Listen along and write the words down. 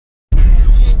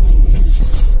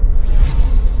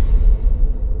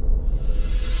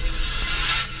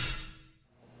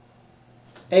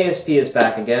ASP is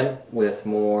back again with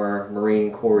more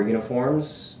Marine Corps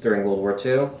uniforms during World War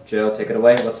II. Joe, take it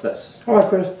away. What's this? All right,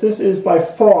 Chris. This is by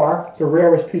far the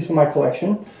rarest piece of my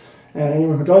collection, and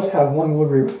anyone who does have one will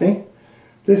agree with me.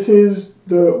 This is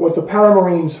what the Para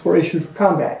Marines were issued for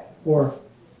combat, or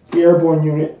the Airborne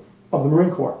unit of the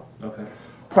Marine Corps. Okay.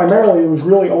 Primarily, there was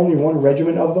really only one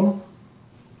regiment of them,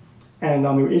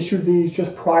 and we issued these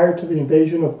just prior to the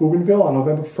invasion of Bougainville on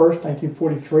November 1st,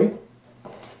 1943.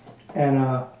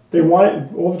 And they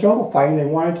wanted, all the jungle fighting, they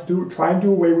wanted to try and do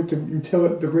away with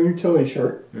the green utility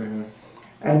shirt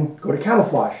and go to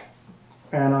camouflage.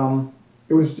 And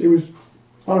it was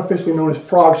unofficially known as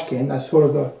frog skin. That's sort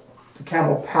of the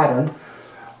camo pattern.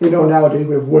 We know nowadays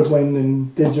we have woodland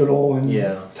and digital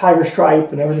and tiger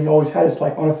stripe, and everything always had its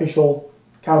like unofficial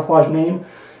camouflage name.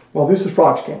 Well, this is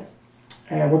frog skin.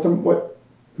 And what the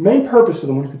main purpose of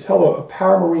them, when you can tell a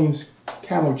Para Marines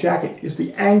camo jacket, is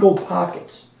the angled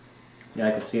pockets. Yeah,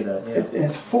 I could see that. Yeah.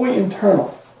 It's fully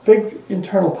internal, big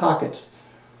internal pockets,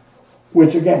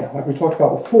 which again, like we talked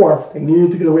about before, they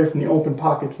needed to get away from the open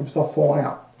pockets from stuff falling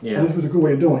out. Yeah. And this was a good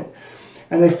way of doing it.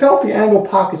 And they felt the angled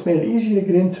pockets made it easy to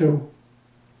get into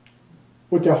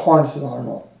with their harnesses on and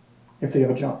all, if they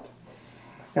ever jumped.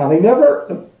 Now they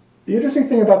never, the interesting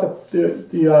thing about the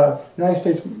United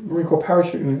States Marine Corps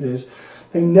parachute unit is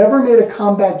they never made a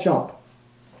combat jump,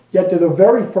 yet they're the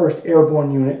very first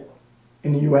airborne unit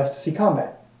in the U.S. to see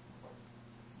combat.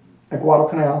 At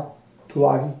Guadalcanal,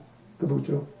 Tulagi,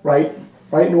 Gavutu, right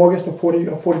in August of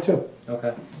 42.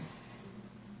 Okay.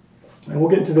 And we'll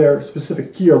get into their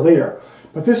specific gear later.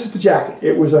 But this is the jacket.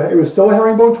 It was still a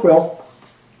herringbone twill.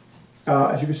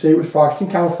 As you can see, it was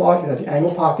frogskin camouflage. It had the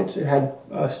angle pockets. It had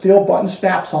steel button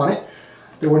snaps on it.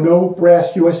 There were no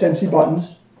brass USMC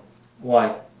buttons.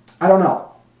 Why? I don't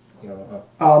know. You don't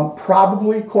know.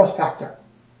 Probably cost factor.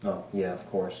 Oh, yeah, of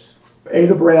course. A,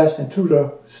 the brass, and two,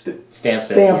 the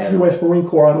stamp US Marine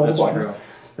Corps on all the buttons. True.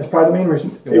 That's probably the main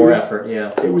reason. War effort,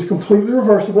 yeah. It was completely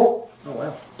reversible. Oh,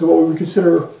 wow. To what we would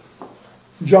consider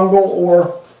jungle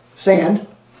or sand.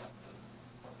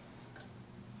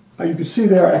 You can see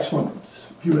there, excellent,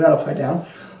 view that upside down.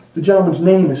 The gentleman's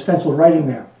name is stenciled right in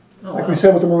there. Oh, like we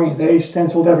said with the Marines, they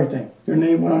stenciled everything. Your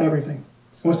name went on everything.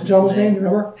 So what's the gentleman's name, do you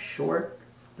remember? Short.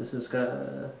 This is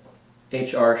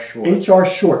H.R. Short. H.R.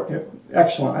 Short. Yeah,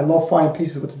 excellent. I love finding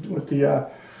pieces with the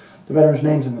veterans'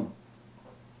 names in them.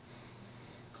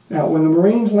 Now, when the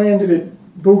Marines landed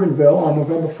at Bougainville on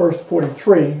November 1st,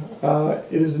 43,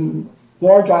 it is a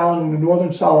large island in the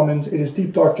northern Solomons. It is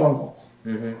deep, dark jungle.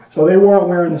 So they weren't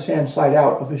wearing the sand side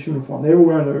out of this uniform. They were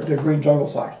wearing their green jungle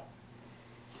side.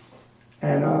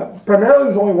 And primarily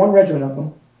there was only one regiment of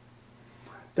them.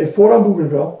 They fought on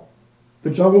Bougainville. The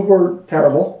jungles were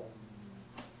terrible.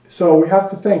 So we have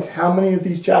to think how many of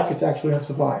these jackets actually have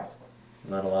survived.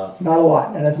 Not a lot. Not a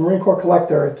lot. And as a Marine Corps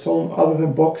collector, it's only, other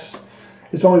than books,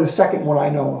 it's only the second one I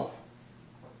know of.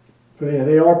 But yeah,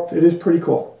 it is pretty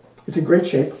cool. It's in great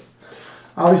shape.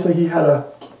 Obviously he had a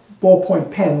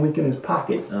ballpoint pen leak in his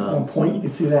pocket at one point. You can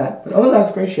see that. But other than that,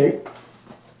 it's great shape.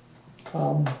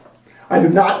 I do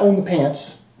not own the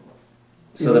pants.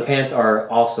 So the pants are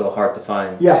also hard to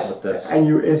find. Yes, with this. And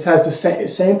it has the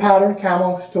same pattern,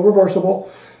 camo, still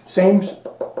reversible, same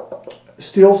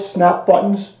steel snap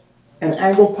buttons, and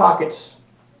angled pockets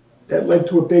that led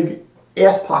to a big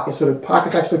ass pocket, so the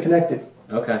pockets actually connected.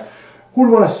 Okay. Who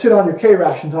would want to sit on your K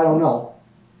rations? I don't know.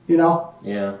 You know?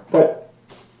 Yeah. But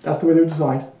that's the way they were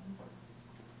designed.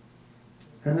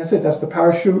 And that's it. That's the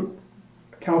parachute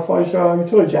camouflage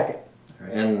utility jacket.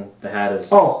 And the hat is...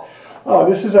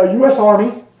 this is a U.S.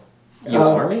 Army. U.S.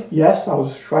 Army? Yes, I will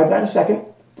describe that in a second.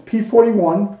 The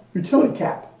P-41 utility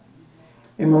cap.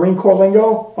 In Marine Corps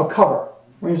lingo, a cover.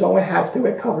 Marines don't wear hats, they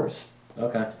wear covers.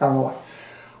 Okay. I don't know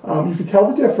why. You can tell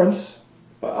the difference.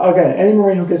 Again, any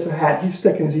Marine who gets a hat, he's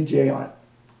sticking his EGA on it.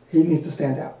 He needs to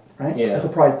stand out, right? Yeah. That's a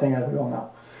pride thing, as we all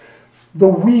know. The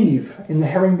weave in the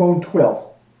herringbone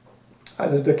twill.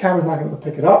 The camera's not going to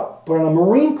pick it up, but on a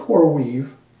Marine Corps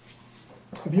weave,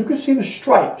 if you can see the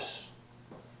stripes,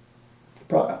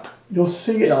 you'll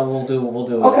see it. Yeah, we'll do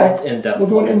in-depth. We'll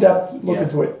do an in-depth look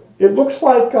into it. It looks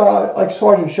like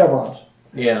sergeant chevrons.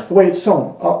 Yeah. The way it's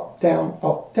sewn, up, down,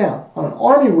 up, down. On an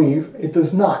Army weave, it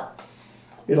does not.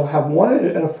 It'll have one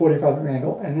at a 45-degree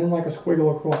angle, and then like a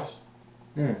squiggle across.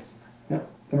 Now,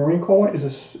 the Marine Corps one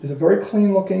is a very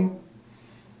clean-looking,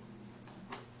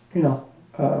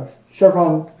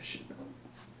 chevron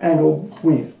angled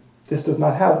weave. This does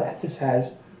not have that. This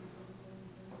has,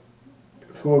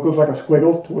 so it goes like a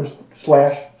squiggle to a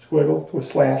slash, squiggle to a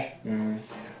slash. So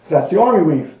that's the Army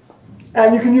weave.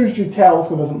 And you can usually tell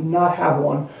this one does not have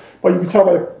one But you can tell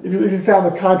by if you found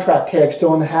the contract tag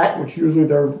still in the hat, which usually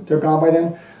they're gone by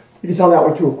then, you can tell that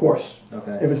way too, of course.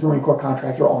 Okay. If it's Marine Corps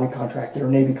contracted or Army contracted or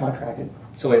Navy contracted.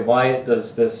 So wait, why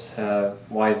is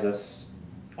this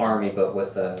Army but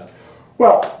with a...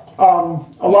 Well,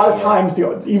 a lot of times,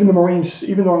 even the Marines,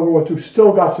 even during World War II,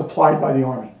 still got supplied by the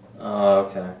Army. Oh,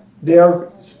 okay.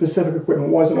 Their specific equipment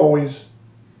wasn't always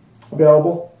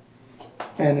available,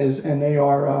 and they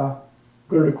are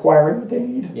good at acquiring what they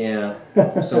need. Yeah.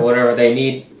 So whatever they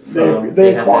need, they have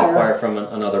to acquire acquire from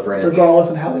another branch. regardless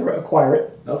of how they acquire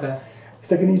it. Okay.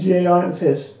 Stick an EGA on it, it's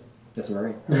his. It's a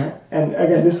Marine. Right? And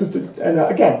again,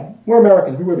 again, we're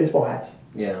Americans. We wear baseball hats.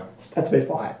 Yeah. That's a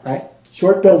baseball hat, right?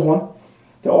 Short-billed one.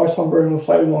 There are some versions with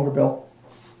slightly longer bill.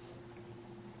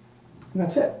 And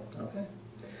that's it. Okay.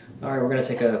 All right, we're going to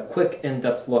take a quick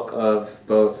in-depth look of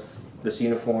both this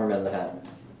uniform and the hat.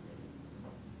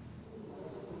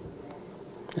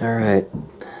 All right.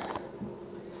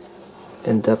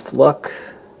 In-depth look.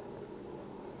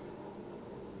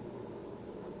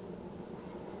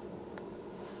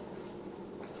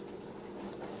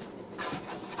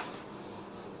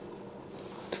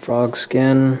 Frog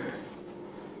skin.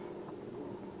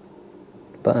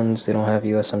 Buttons, they don't have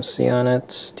USMC on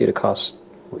it due to cost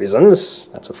reasons.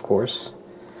 That's of course.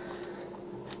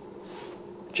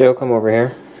 Joe, come over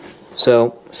here.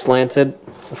 So, slanted,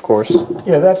 of course.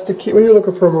 Yeah, that's the key. When you're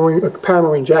looking for a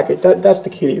Paramarine jacket, that's the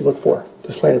key that you look for,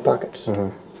 the slanted pockets.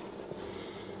 Mm-hmm.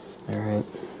 Alright.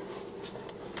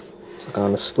 Look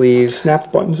on the sleeve.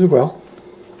 Snapped buttons as well.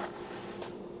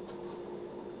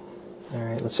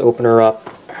 Alright, let's open her up.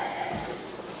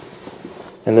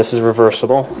 And this is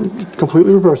reversible.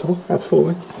 Completely reversible,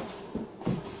 absolutely.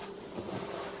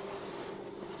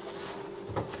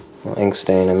 Well, ink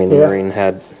stain, I mean the Marine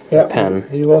had a pen.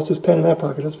 He lost his pen in that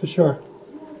pocket, that's for sure.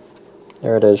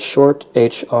 There it is, Short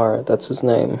HR, that's his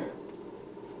name.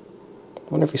 I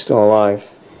wonder if he's still alive.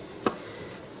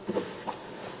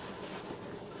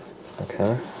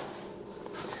 Okay.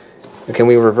 Can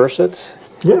we reverse it?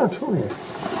 Yeah, absolutely.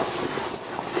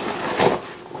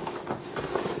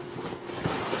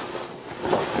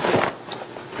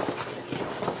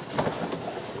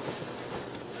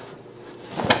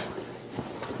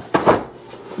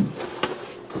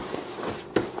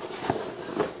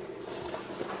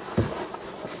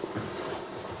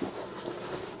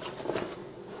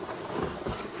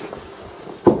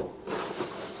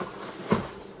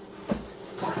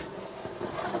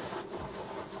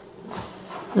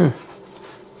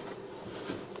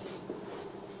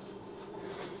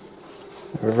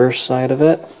 Reverse side of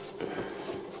it.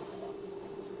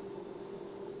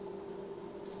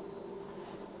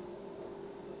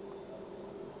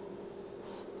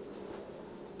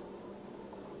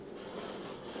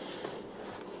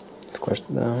 Of course,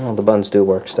 well, the buttons do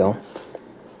work still.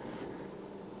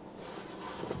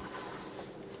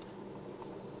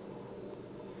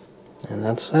 And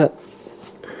that's it.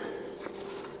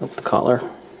 Up the collar.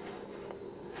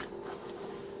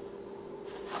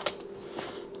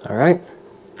 Alright.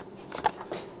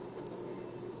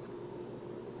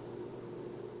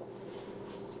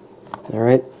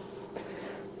 Alright.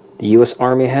 The US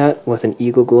Army hat with an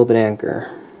Eagle Globe and anchor.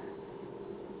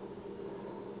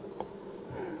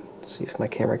 Let's see if my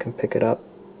camera can pick it up.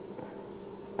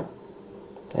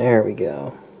 There we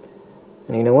go.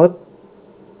 And you know what?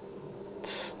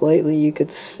 Slightly you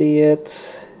could see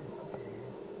it.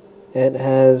 It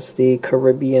has the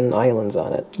Caribbean islands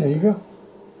on it. There you go.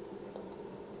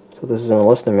 So this is an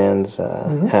enlisted man's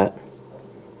hat.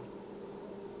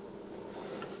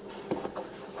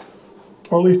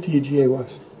 Or at least the EGA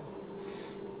was.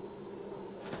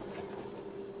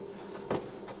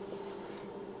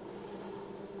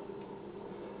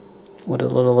 What are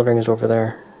the little rings over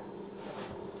there?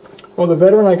 Well, the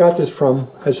veteran I got this from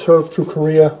has served through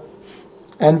Korea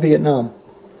and Vietnam.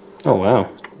 Oh, wow.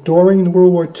 During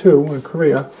World War II in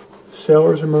Korea,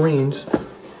 sailors and Marines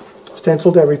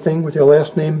stenciled everything with their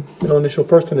last name, middle initial,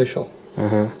 first initial.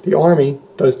 The Army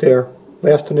does their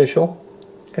last initial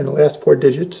and the last 4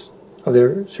 digits of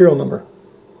their serial number.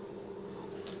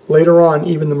 Later on,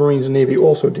 even the Marines and Navy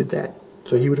also did that.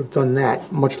 So he would have done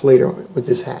that much later with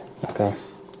this hat. Okay.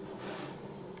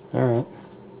 Alright.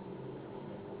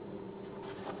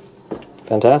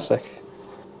 Fantastic.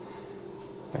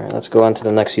 Alright, let's go on to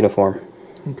the next uniform.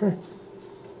 Okay.